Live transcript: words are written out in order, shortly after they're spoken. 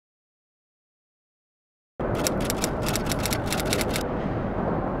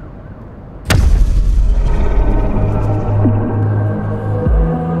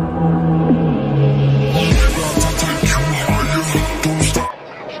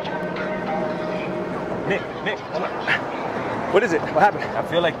Nick, hold on. What is it? What happened? I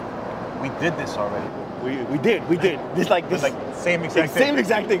feel like we did this already. We did. This like same exact thing. Same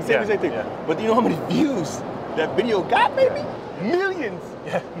exact thing. Yeah. But do you know how many views that video got, baby? Millions.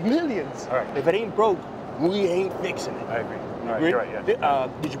 Yeah. Millions. All right. If it ain't broke, we ain't fixing it. I agree. All right, Agree? you're right, yeah.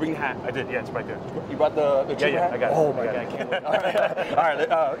 Did you bring the hat? I did, yeah, it's right there. You brought the trooper Yeah, hat? I got it. Oh my I God, got I it. can't wait. All right.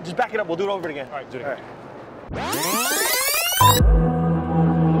 All right, just back it up. We'll do it over again. All right, do it again.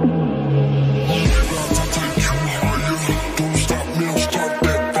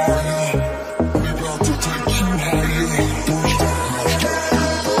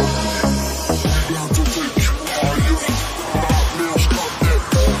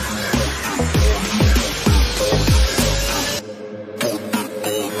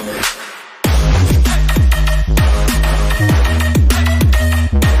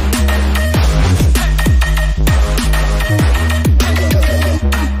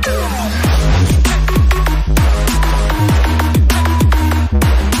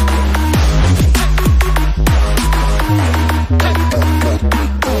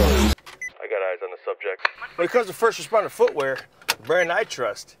 When it comes to first responder footwear, the brand I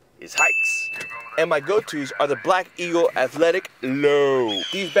trust is Heights. And my go-tos are the Black Eagle Athletic Low.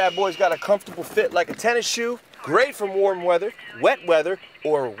 These bad boys got a comfortable fit like a tennis shoe, great for warm weather, wet weather,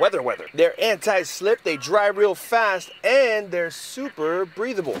 or weather. They're anti-slip, they dry real fast, and they're super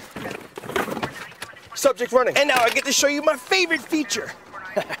breathable. Subject running. And now I get to show you my favorite feature.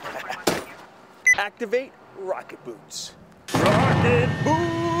 Activate Rocket Boots. Rocket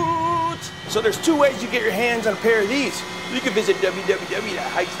Boots! So there's two ways you get your hands on a pair of these. You can visit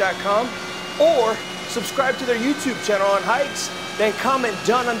www.hikes.com or subscribe to their YouTube channel on Hikes, then comment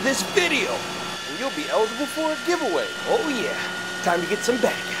done on this video, and you'll be eligible for a giveaway. Oh yeah, time to get some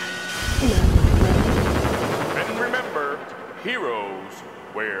bad guys. And remember, heroes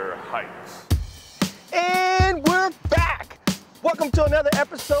wear Heights. And we're back! Welcome to another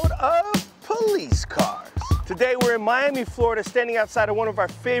episode of Police Cars. Today we're in Miami, Florida, standing outside of one of our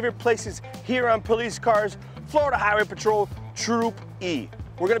favorite places here on Police Cars, Florida Highway Patrol Troop E.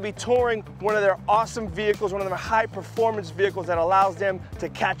 We're gonna be touring one of their awesome vehicles, one of their high performance vehicles that allows them to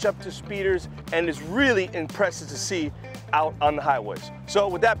catch up to speeders and is really impressive to see out on the highways. So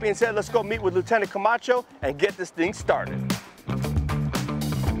with that being said, let's go meet with Lieutenant Camacho and get this thing started.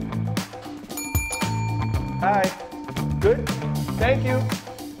 Hi, good, thank you.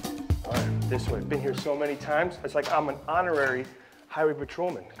 All right, this way, been here so many times. It's like I'm an honorary highway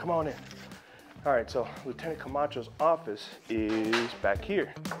patrolman. Come on in. All right, so Lieutenant Camacho's office is back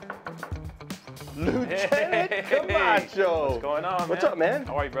here. Lieutenant Camacho! What's going on, man? What's up, man?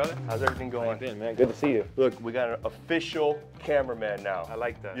 How are you, brother? How's everything going? How you been, man? Good to see you. Look, we got an official cameraman now. I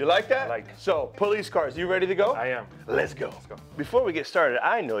like that. You like that? I like it. So, Police Cars, you ready to go? I am. Let's go. Let's go. Before we get started,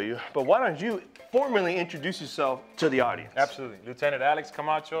 I know you, but why don't you formally introduce yourself to the audience? Absolutely. Lieutenant Alex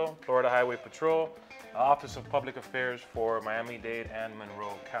Camacho, Florida Highway Patrol, Office of Public Affairs for Miami-Dade and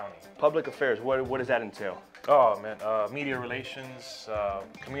Monroe County. Public affairs, what does that entail? Oh, man, media relations,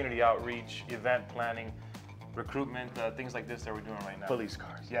 community outreach, event planning, recruitment, things like this that we're doing right now. Police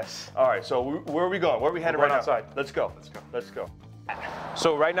Cars. Yes. All right, so where are we going? Where are we headed We're right outside. now? Let's go. Let's go. Let's go.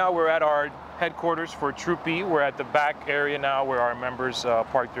 So right now we're at our headquarters for Troop E. We're at the back area now where our members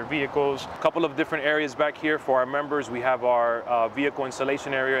park their vehicles. A couple of different areas back here for our members. We have our vehicle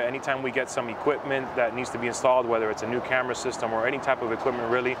installation area. Anytime we get some equipment that needs to be installed, whether it's a new camera system or any type of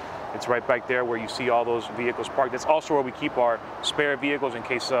equipment really, it's right back there where you see all those vehicles parked. That's also where we keep our spare vehicles in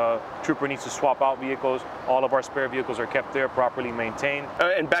case a trooper needs to swap out vehicles. All of our spare vehicles are kept there, properly maintained.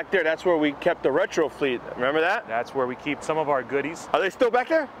 And back there, that's where we kept the retro fleet. Remember that? That's where we keep some of our goodies. Are they still back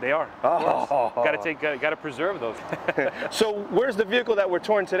there? They are. Oh. Gotta preserve those. So where's the vehicle that we're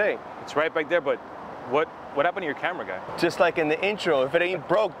touring today? It's right back there, but what happened to your camera guy? Just like in the intro, if it ain't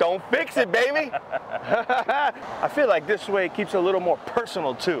broke, don't fix it, baby. I feel like this way it keeps it a little more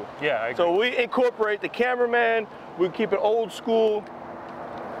personal too. Yeah, I agree. So we incorporate the cameraman, we keep it old school.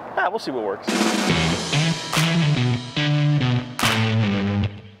 We'll see what works.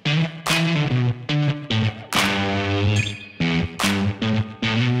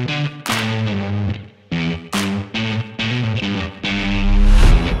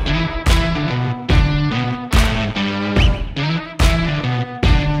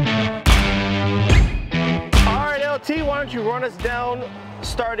 Why don't you run us down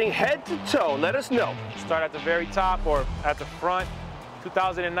starting head to toe? Let us know. Start at the very top or at the front.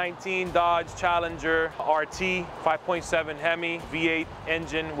 2019 Dodge Challenger RT, 5.7 Hemi, V8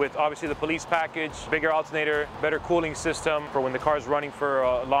 engine with obviously the police package, bigger alternator, better cooling system for when the car's running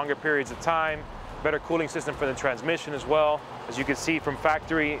for longer periods of time. better cooling system for the transmission as well. As you can see from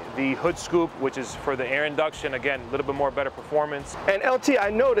factory, the hood scoop, which is for the air induction, again, a little bit more better performance. And LT, I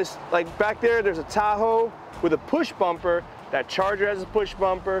noticed, like back there's a Tahoe with a push bumper. That Charger has a push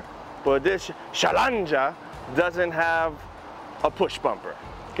bumper, but this Challenger doesn't have a push bumper.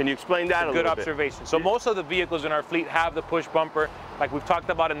 Can you explain that a little bit? Good observation. So most of the vehicles in our fleet have the push bumper, like we've talked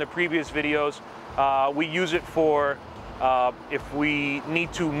about in the previous videos. We use it for if we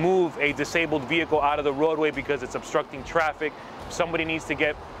need to move a disabled vehicle out of the roadway because it's obstructing traffic. Somebody needs to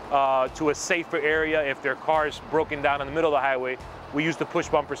get to a safer area if their car is broken down in the middle of the highway. We use the push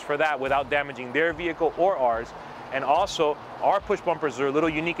bumpers for that without damaging their vehicle or ours. And also, our push bumpers are a little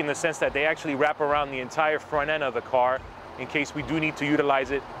unique in the sense that they actually wrap around the entire front end of the car in case we do need to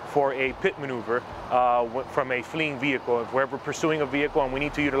utilize it for a pit maneuver from a fleeing vehicle. If we're ever pursuing a vehicle and we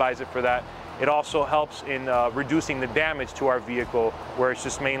need to utilize it for that, it also helps in reducing the damage to our vehicle where it's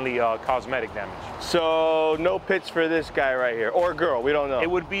just mainly cosmetic damage. So no pits for this guy right here, or girl, we don't know.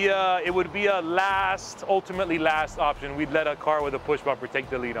 It would be a ultimately last option. We'd let a car with a push bumper take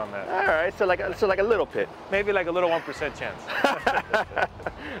the lead on that. All right, so like a little pit. Maybe like a little 1% chance.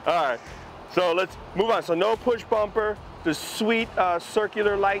 All right, so let's move on. So no push bumper, the sweet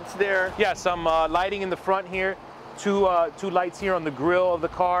circular lights there. Yeah, some lighting in the front here. Two lights here on the grille of the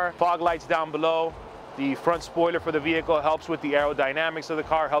car, fog lights down below. The front spoiler for the vehicle helps with the aerodynamics of the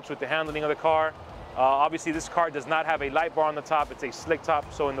car, helps with the handling of the car. Obviously this car does not have a light bar on the top, it's a slick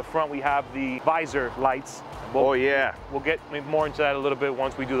top, so in the front we have the visor lights. Oh yeah. We'll get more into that a little bit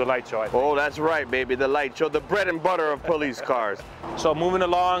once we do the light show, I think. Oh, that's right, baby, the light show, the bread and butter of police cars. So moving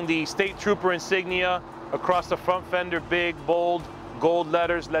along, the State Trooper insignia across the front fender, big, bold, gold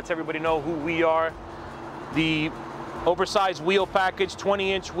letters, lets everybody know who we are. The oversized wheel package,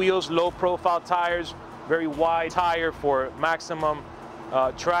 20-inch wheels, low profile tires, very wide tire for maximum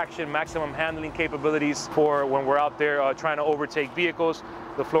traction, maximum handling capabilities for when we're out there trying to overtake vehicles.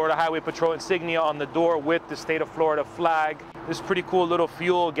 The Florida Highway Patrol insignia on the door with the state of Florida flag. This pretty cool little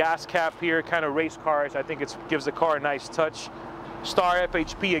fuel gas cap here, kind of race cars. I think it gives the car a nice touch. Star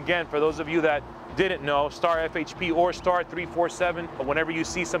FHP, again, for those of you that didn't know, Star FHP or Star 347. Whenever you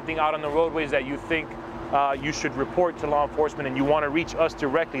see something out on the roadways that you think you should report to law enforcement and you want to reach us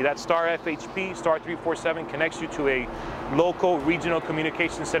directly, that Star FHP, Star 347, connects you to a local regional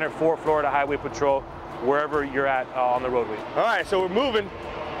communication center for Florida Highway Patrol, wherever you're at on the roadway. All right, so we're moving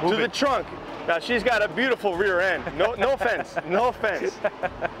to the trunk. Now she's got a beautiful rear end. No offense, no offense.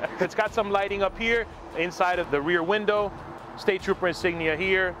 It's got some lighting up here inside of the rear window. State Trooper insignia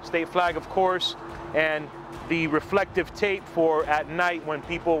here, state flag of course, and the reflective tape for at night when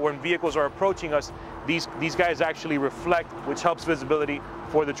vehicles are approaching us. These guys actually reflect, which helps visibility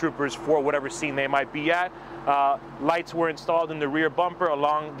for the troopers for whatever scene they might be at. Lights were installed in the rear bumper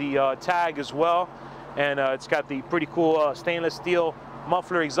along the tag as well, and it's got the pretty cool stainless steel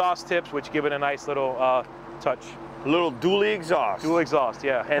muffler exhaust tips, which give it a nice little touch. A little dually exhaust. Dual exhaust,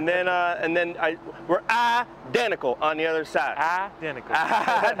 yeah. And then we're identical on the other side. Identical.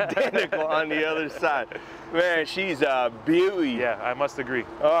 Identical on the other side. Man, she's a beauty. Yeah, I must agree.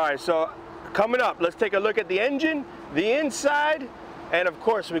 All right, so coming up, let's take a look at the engine, the inside, and of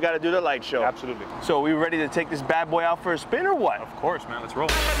course we got to do the light show. Absolutely. So we ready to take this bad boy out for a spin or what? Of course, man. Let's roll.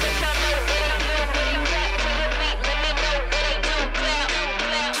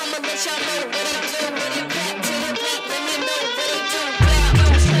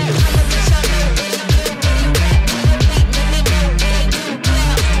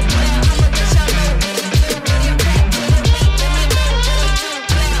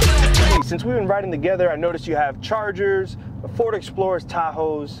 Since we've been riding together, I noticed you have Chargers, Ford Explorers,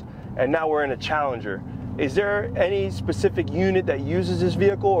 Tahoes, and now we're in a Challenger. Is there any specific unit that uses this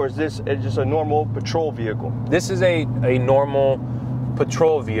vehicle, or is this just a normal patrol vehicle? This is a normal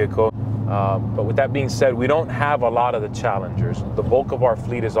patrol vehicle, but with that being said, we don't have a lot of the Challengers. The bulk of our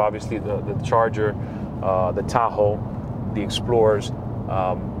fleet is obviously the Charger, the Tahoe, the Explorers.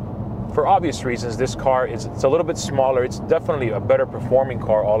 For obvious reasons, this car it's a little bit smaller. It's definitely a better performing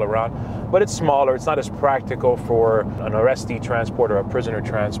car all around, but it's smaller. It's not as practical for an arrestee transport or a prisoner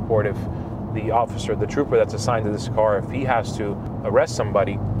transport. If the officer, the trooper that's assigned to this car, if he has to arrest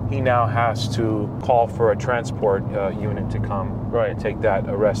somebody, he now has to call for a transport unit to come and take that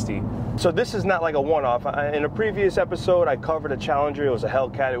arrestee. So this is not like a one-off. In a previous episode, I covered a Challenger. It was a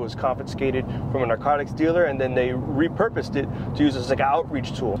Hellcat. It was confiscated from a narcotics dealer, and then they repurposed it to use as like an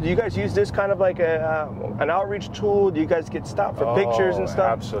outreach tool. Do you guys use this kind of like an outreach tool? Do you guys get stopped for pictures and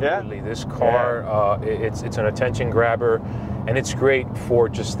stuff? Absolutely. Yeah? This car, it's an attention grabber, and it's great for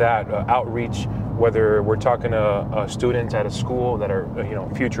just that outreach. Whether we're talking to students at a school that are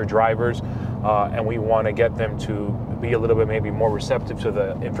future drivers, and we want to get them to be a little bit maybe more receptive to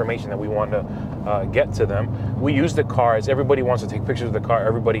the information that we want to get to them. We use the cars. Everybody wants to take pictures of the car.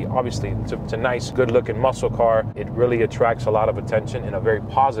 Everybody, obviously, it's a nice, good-looking muscle car. It really attracts a lot of attention in a very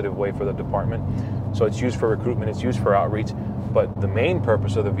positive way for the department. So it's used for recruitment, it's used for outreach, but the main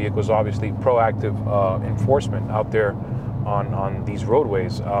purpose of the vehicle is obviously proactive enforcement out there on these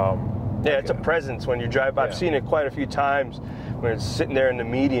roadways. Yeah, it's a presence when you drive by. I've seen it quite a few times when it's sitting there in the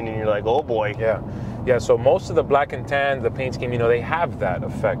median and you're like, oh boy. Yeah, so most of the black and tan, the paint scheme, they have that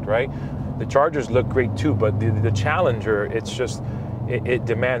effect, right? The Chargers look great too, but the Challenger, it's just, it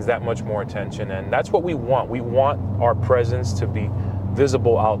demands that much more attention, and that's what we want. We want our presence to be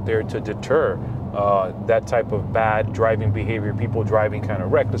visible out there to deter that type of bad driving behavior, people driving kind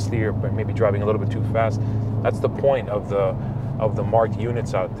of recklessly or maybe driving a little bit too fast. That's the point of the marked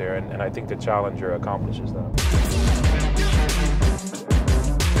units out there, and I think the Challenger accomplishes that.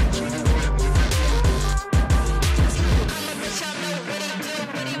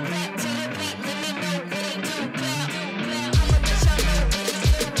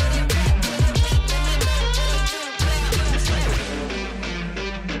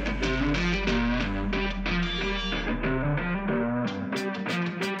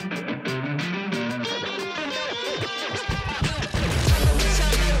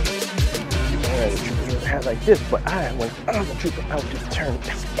 Like this, but when I'm a trooper, I'll just turn.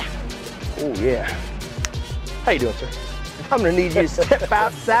 Oh yeah. How you doing, sir? I'm gonna need you to step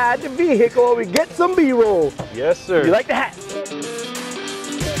outside the vehicle and we get some B-roll. Yes, sir. You like the hat?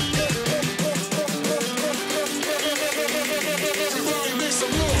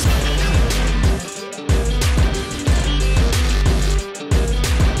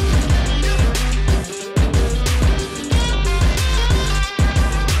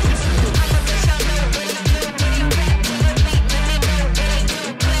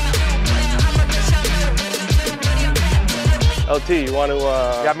 LT, you want to?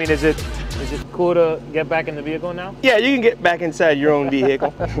 Yeah, I mean, is it cool to get back in the vehicle now? Yeah, you can get back inside your own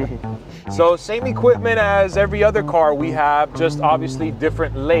vehicle. So same equipment as every other car we have, just obviously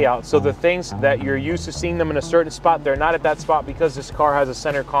different layouts. So the things that you're used to seeing them in a certain spot, they're not at that spot because this car has a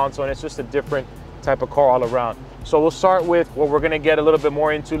center console and it's just a different type of car all around. So we'll start with what we're gonna get a little bit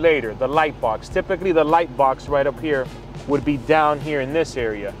more into later, the light box. Typically the light box right up here would be down here in this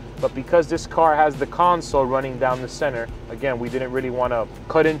area. But because this car has the console running down the center, again, we didn't really want to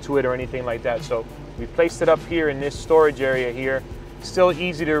cut into it or anything like that. So we placed it up here in this storage area here. Still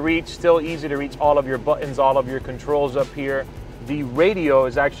easy to reach all of your buttons, all of your controls up here. The radio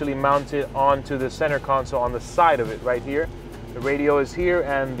is actually mounted onto the center console on the side of it right here. The radio is here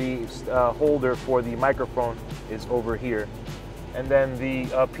and the holder for the microphone is over here. And then the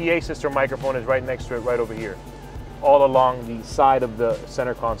PA system microphone is right next to it, right over here, all along the side of the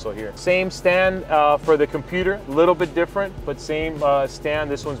center console here. Same stand for the computer, a little bit different, but same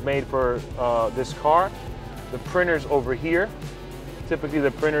stand. This one's made for this car. The printer's over here. Typically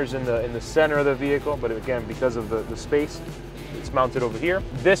the printer's in the center of the vehicle, but again, because of the space, it's mounted over here.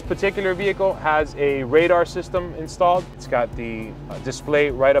 This particular vehicle has a radar system installed. It's got the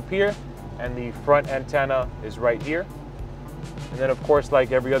display right up here, and the front antenna is right here. And then of course,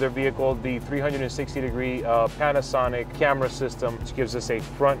 like every other vehicle, the 360-degree Panasonic camera system, which gives us a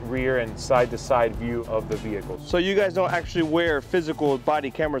front, rear, and side-to-side view of the vehicle. So you guys don't actually wear physical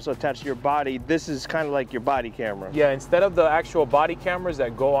body cameras attached to your body. This is kind of like your body camera. Yeah, instead of the actual body cameras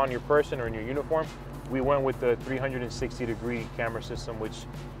that go on your person or in your uniform, we went with the 360-degree camera system, which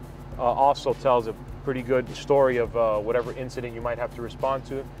also tells a pretty good story of whatever incident you might have to respond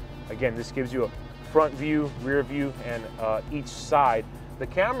to. Again, this gives you a front view, rear view, and each side. The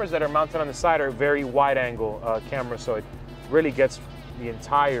cameras that are mounted on the side are very wide angle cameras, so it really gets the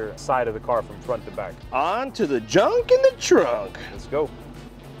entire side of the car from front to back. On to the junk in the trunk. Let's go.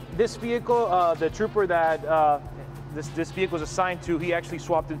 This vehicle, the trooper that this vehicle is assigned to, he actually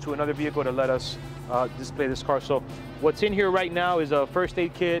swapped into another vehicle to let us display this car. So what's in here right now is a first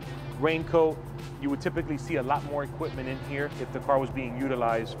aid kit, raincoat. You would typically see a lot more equipment in here if the car was being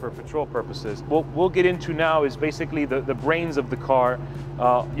utilized for patrol purposes. What we'll get into now is basically the brains of the car.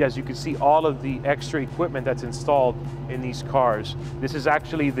 As you can see, all of the extra equipment that's installed in these cars. This is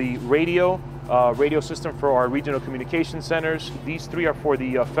actually the radio system for our regional communication centers. These three are for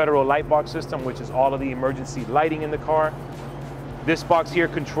the federal light box system, which is all of the emergency lighting in the car. This box here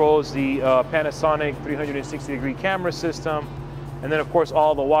controls the Panasonic 360-degree camera system. And then of course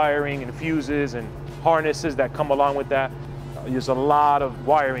all the wiring and fuses and harnesses that come along with that. There's a lot of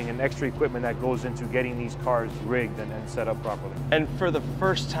wiring and extra equipment that goes into getting these cars rigged and set up properly. And for the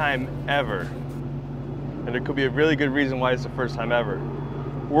first time ever, and there could be a really good reason why it's the first time ever,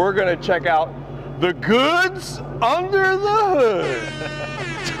 we're gonna check out the goods under the hood.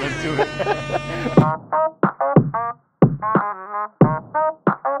 Let's do it.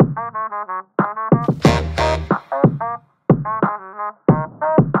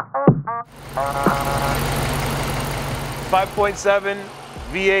 5.7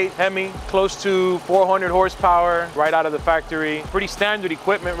 V8 Hemi, close to 400 horsepower, right out of the factory. Pretty standard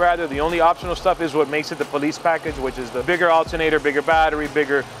equipment rather. The only optional stuff is what makes it the police package, which is the bigger alternator, bigger battery,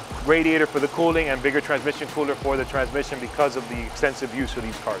 bigger radiator for the cooling, and bigger transmission cooler for the transmission because of the extensive use of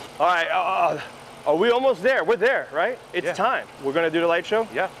these cars. All right, are we almost there? We're there, right? It's time. We're gonna do the light show?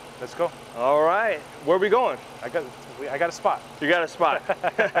 Yeah, let's go. All right, where are we going? I got a spot. You got a spot.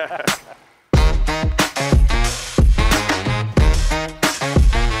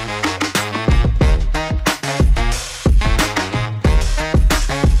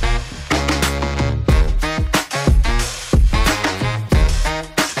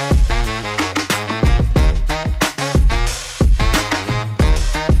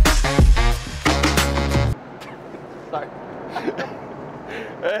 Sorry.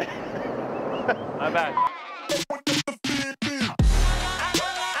 My bad.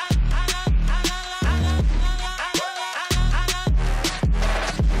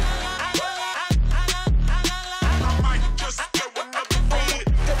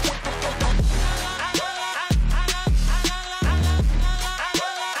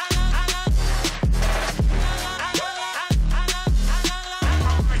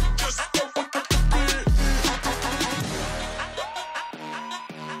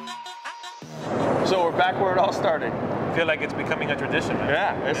 So we're back where it all started. I feel like it's becoming a tradition, man.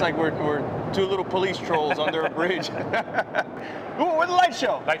 Yeah, it's like we're two little police trolls under a bridge. Ooh, we're the light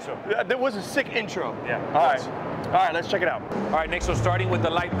show. Light show. That was a sick intro. Yeah. All right, let's check it out. All right, Nick, so starting with the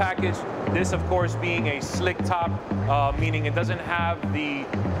light package, this of course being a slick top, meaning it doesn't have the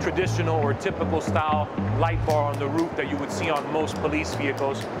traditional or typical style light bar on the roof that you would see on most police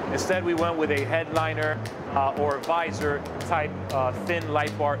vehicles. Instead, we went with a headliner or visor type thin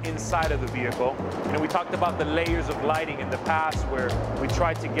light bar inside of the vehicle. And we talked about the layers of lighting in the past where we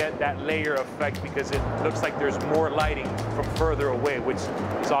tried to get that layer effect because it looks like there's more lighting from further away, which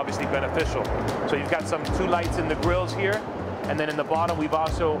is obviously beneficial. So you've got some 2 lights in the grills here, and then in the bottom we've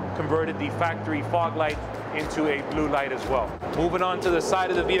also converted the factory fog light into a blue light as well. Moving on to the side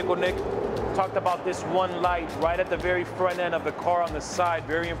of the vehicle, Nick, talked about this one light right at the very front end of the car on the side.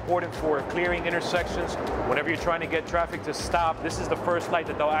 Very important for clearing intersections. Whenever you're trying to get traffic to stop, this is the first light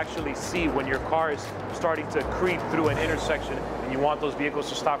that they'll actually see when your car is starting to creep through an intersection and you want those vehicles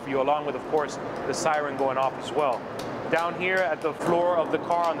to stop for you, along with, of course, the siren going off as well. Down here at the floor of the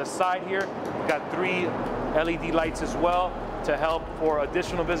car on the side here, we've got 3 LED lights as well to help for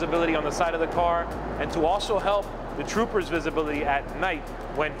additional visibility on the side of the car and to also help the trooper's visibility at night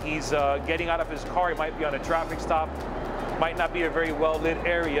when he's getting out of his car. He might be on a traffic stop, might not be a very well lit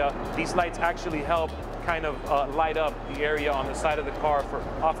area. These lights actually help kind of light up the area on the side of the car for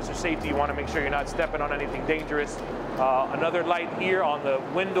officer safety. You want to make sure you're not stepping on anything dangerous. Another light here on the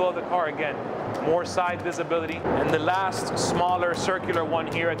window of the car, again, more side visibility. And the last smaller circular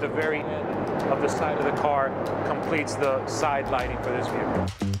one here at the very end of the side of the car completes the side lighting for this vehicle.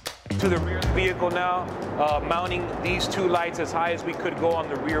 To the rear of the vehicle now, mounting these 2 lights as high as we could go on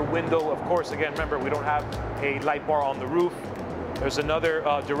the rear window. Of course, again, remember, we don't have a light bar on the roof. There's another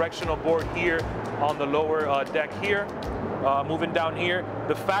directional board here on the lower deck here. Moving down here,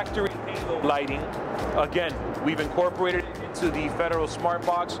 the factory halo lighting, again, we've incorporated it into the Federal Smart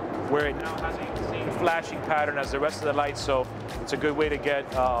Box where it now has the same flashing pattern as the rest of the lights, so it's a good way to get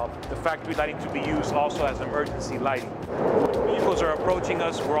the factory lighting to be used also as emergency lighting. When vehicles are approaching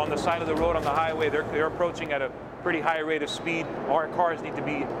us, we're on the side of the road on the highway, they're approaching at a pretty high rate of speed. Our cars need to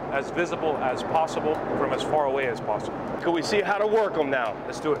be as visible as possible from as far away as possible. Can we see how to work them now?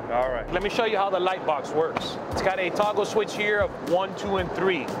 Let's do it. All right. Let me show you how the light box works. It's got a toggle switch here of 1, 2, and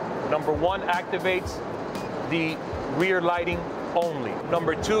 3. Number 1 activates the rear lighting only.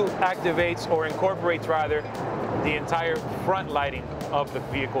 Number 2 activates, or incorporates rather, the entire front lighting of the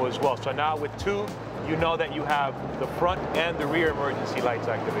vehicle as well. So now with 2, you know that you have the front and the rear emergency lights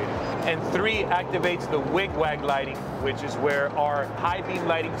activated. And 3 activates the wig-wag lighting, which is where our high beam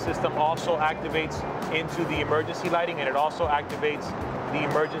lighting system also activates into the emergency lighting, and it also activates the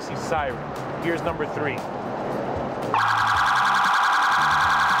emergency siren. Here's number 3.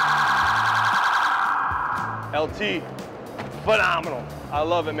 LT, phenomenal. I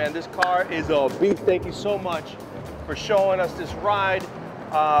love it, man. This car is a beast. Thank you so much for showing us this ride.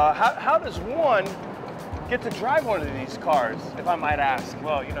 How does one get to drive one of these cars, if I might ask?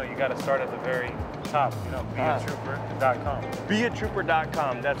 Well, you know, you got to start at the very top, you know, beatrooper.com.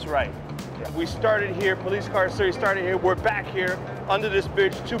 Beatrooper.com, that's right. Yeah. We started here, Police Car Series started here. We're back here under this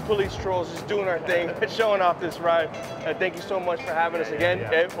bridge, 2 police trolls just doing our thing, showing off this ride. Thank you so much for having us again.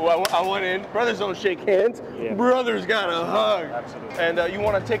 Well, I went in, brothers don't shake hands, brothers got a hug. Absolutely. And you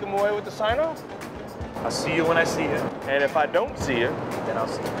want to take them away with the sign off? I'll see you when I see you. And if I don't see you, Then I'll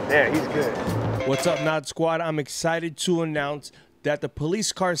see you. yeah, he's good. What's up, Nod Squad? I'm excited to announce that the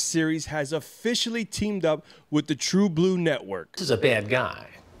Police Car Series has officially teamed up with the True Blue Network. This is a bad guy.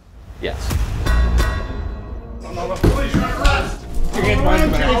 Yes.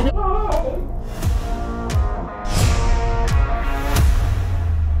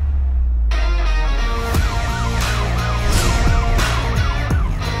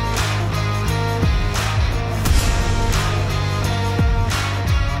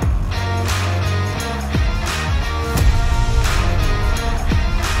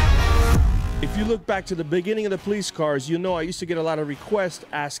 If you look back to the beginning of the police cars, you'll know I used to get a lot of requests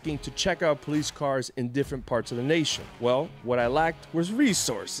asking to check out police cars in different parts of the nation. Well, what I lacked was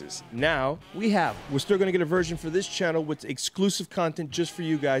resources. Now we have. We're still going to get a version for this channel with exclusive content just for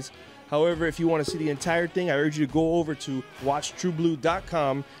you guys. However, if you want to see the entire thing, I urge you to go over to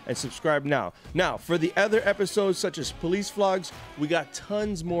watchtrueblue.com and subscribe now. Now, for the other episodes such as police vlogs, we got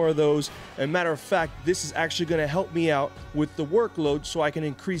tons more of those. And matter of fact, this is actually going to help me out with the workload so I can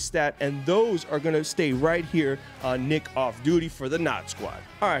increase that. And those are going to stay right here on Nick Off Duty for the Nod Squad.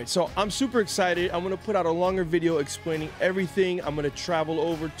 All right, so I'm super excited. I'm going to put out a longer video explaining everything. I'm going to travel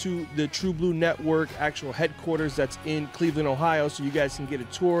over to the True Blue Network actual headquarters that's in Cleveland, Ohio, so you guys can get a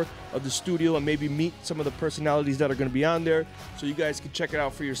tour of the studio and maybe meet some of the personalities that are going to be on there, so you guys can check it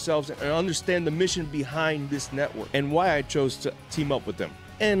out for yourselves and understand the mission behind this network and why I chose to team up with them.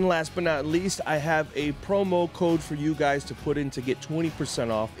 And last but not least, I have a promo code for you guys to put in to get 20%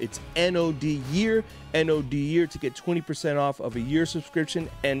 off. It's NODYEAR, NODYEAR to get 20% off of a year subscription,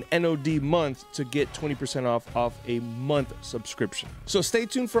 and NODMONTH to get 20% off a month subscription. So stay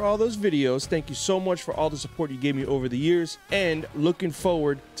tuned for all those videos. Thank you so much for all the support you gave me over the years, and looking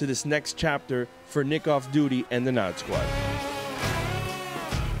forward to this next chapter for Nick Off Duty and the Nod Squad.